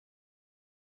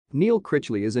Neil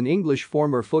Critchley is an English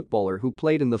former footballer who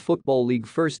played in the Football League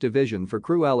First Division for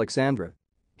Crewe Alexandra.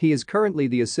 He is currently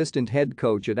the assistant head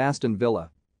coach at Aston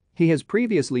Villa. He has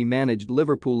previously managed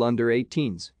Liverpool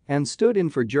under-18s and stood in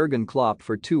for Jürgen Klopp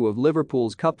for two of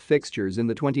Liverpool's cup fixtures in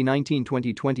the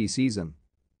 2019-2020 season.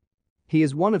 He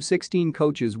is one of 16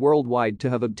 coaches worldwide to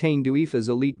have obtained UEFA's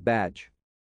elite badge.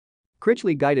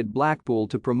 Critchley guided Blackpool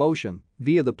to promotion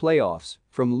via the playoffs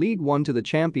from League One to the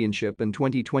Championship in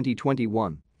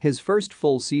 2020-21, his first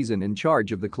full season in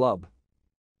charge of the club.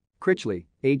 Critchley,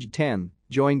 aged 10,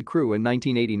 joined Crewe in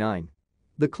 1989.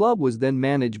 The club was then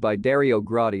managed by Dario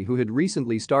Grotti, who had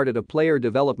recently started a player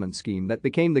development scheme that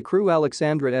became the Crewe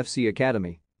Alexandra FC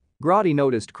Academy. Grotti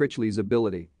noticed Critchley's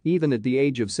ability, even at the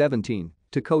age of 17,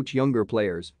 to coach younger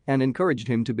players and encouraged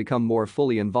him to become more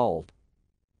fully involved.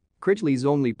 Critchley's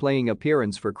only playing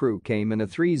appearance for Crewe came in a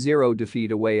 3-0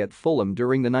 defeat away at Fulham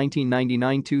during the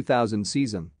 1999-2000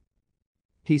 season.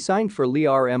 He signed for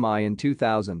LRMI in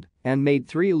 2000 and made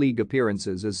 3 league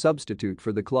appearances as substitute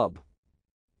for the club.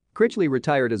 Critchley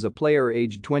retired as a player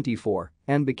aged 24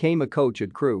 and became a coach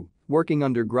at Crewe, working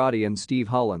under Grotti and Steve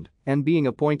Holland and being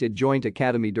appointed joint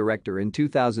academy director in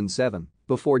 2007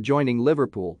 before joining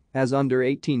Liverpool as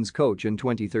under-18s coach in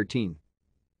 2013.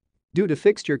 Due to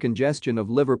fixture congestion of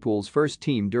Liverpool's first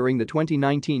team during the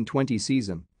 2019-20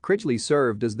 season, Critchley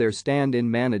served as their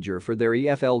stand-in manager for their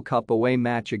EFL Cup away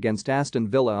match against Aston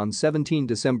Villa on 17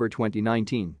 December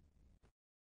 2019.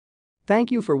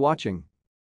 Thank you for watching.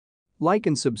 Like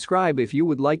and subscribe if you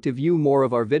would like to view more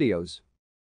of our videos.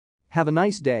 Have a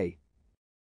nice day.